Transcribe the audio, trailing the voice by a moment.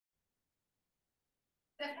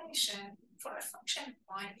Definition for a function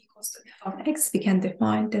y equals to f of x, we can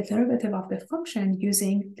define the derivative of the function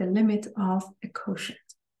using the limit of a quotient.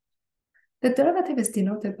 The derivative is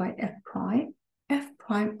denoted by f prime. F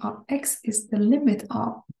prime of x is the limit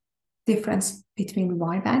of difference between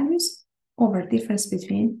y values over difference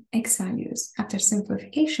between x values. After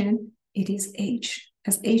simplification, it is h,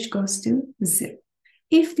 as h goes to 0.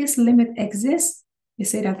 If this limit exists, we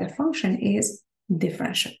say that the function is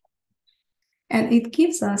differentiable. And it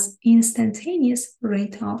gives us instantaneous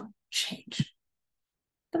rate of change.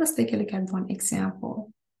 Let us take a look at one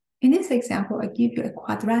example. In this example, I give you a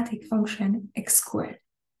quadratic function x squared,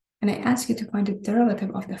 and I ask you to find the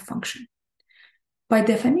derivative of the function. By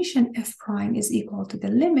definition, f prime is equal to the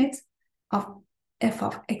limit of f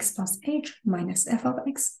of x plus h minus f of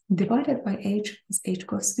x divided by h as h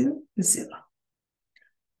goes to 0.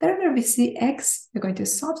 Wherever we see x, we're going to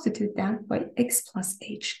substitute that by x plus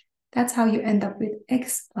h. That's how you end up with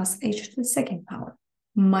x plus h to the second power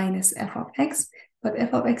minus f of x, but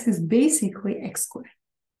f of x is basically x squared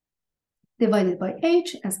divided by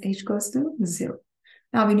h as h goes to 0.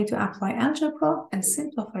 Now we need to apply algebra and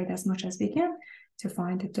simplify it as much as we can to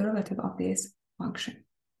find the derivative of this function.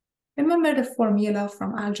 Remember the formula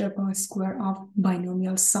from algebra square of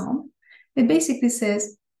binomial sum. It basically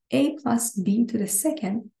says a plus b to the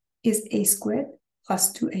second is a squared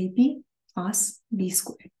plus 2ab plus b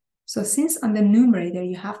squared. So since on the numerator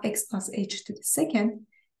you have x plus h to the second,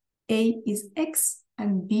 a is x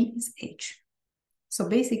and b is h. So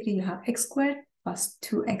basically you have x squared plus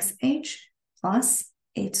 2xh plus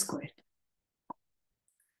h squared.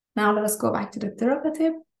 Now let us go back to the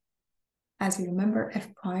derivative. As you remember, f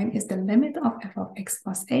prime is the limit of f of x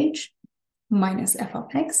plus h minus f of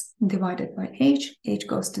x divided by h. H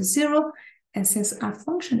goes to 0. And since our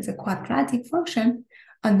function is a quadratic function,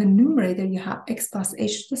 on the numerator you have x plus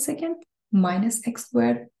h to the second minus x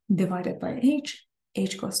squared divided by h.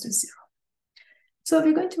 H goes to 0. So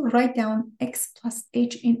we're going to write down x plus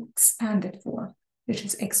h in expanded form, which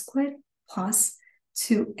is x squared plus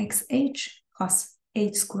 2xh plus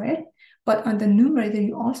h squared. But on the numerator,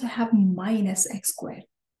 you also have minus x squared.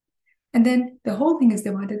 And then the whole thing is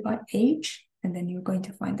divided by h, and then you're going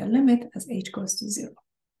to find the limit as h goes to 0.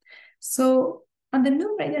 So on the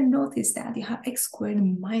numerator, notice that you have x squared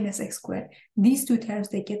minus x squared. These two terms,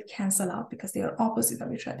 they get canceled out because they are opposite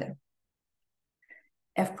of each other.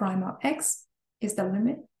 F prime of x is the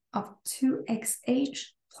limit of 2xh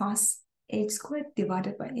plus h squared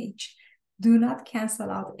divided by h. Do not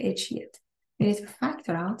cancel out h yet. We need to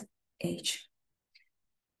factor out h.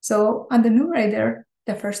 So on the numerator,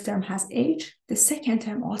 the first term has h. The second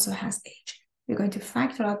term also has h. We're going to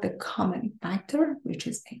factor out the common factor, which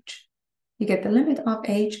is h. You get the limit of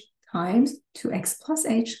h times 2x plus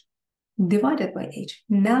h divided by h.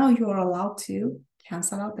 Now you're allowed to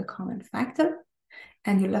cancel out the common factor,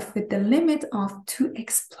 and you're left with the limit of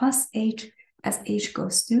 2x plus h as h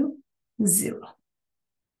goes to 0.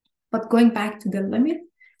 But going back to the limit,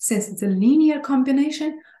 since it's a linear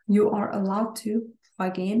combination, you are allowed to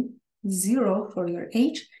plug in 0 for your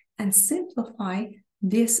h and simplify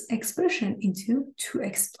this expression into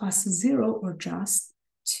 2x plus 0 or just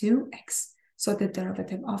 2x. So the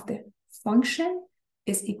derivative of the function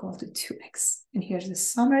is equal to 2x. And here's the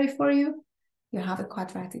summary for you. You have a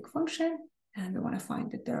quadratic function, and we want to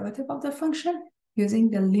find the derivative of the function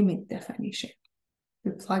using the limit definition.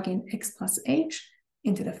 We plug in x plus h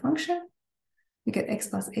into the function. We get x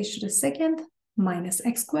plus h to the second minus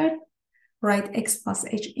x squared. Write x plus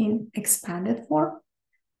h in expanded form,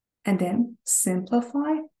 and then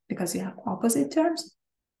simplify because you have opposite terms.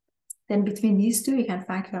 Then between these two, you can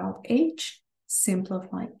factor out h,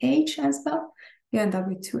 simplify h as well. You end up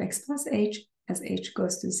with 2x plus h as h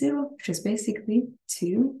goes to 0, which is basically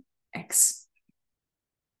 2x.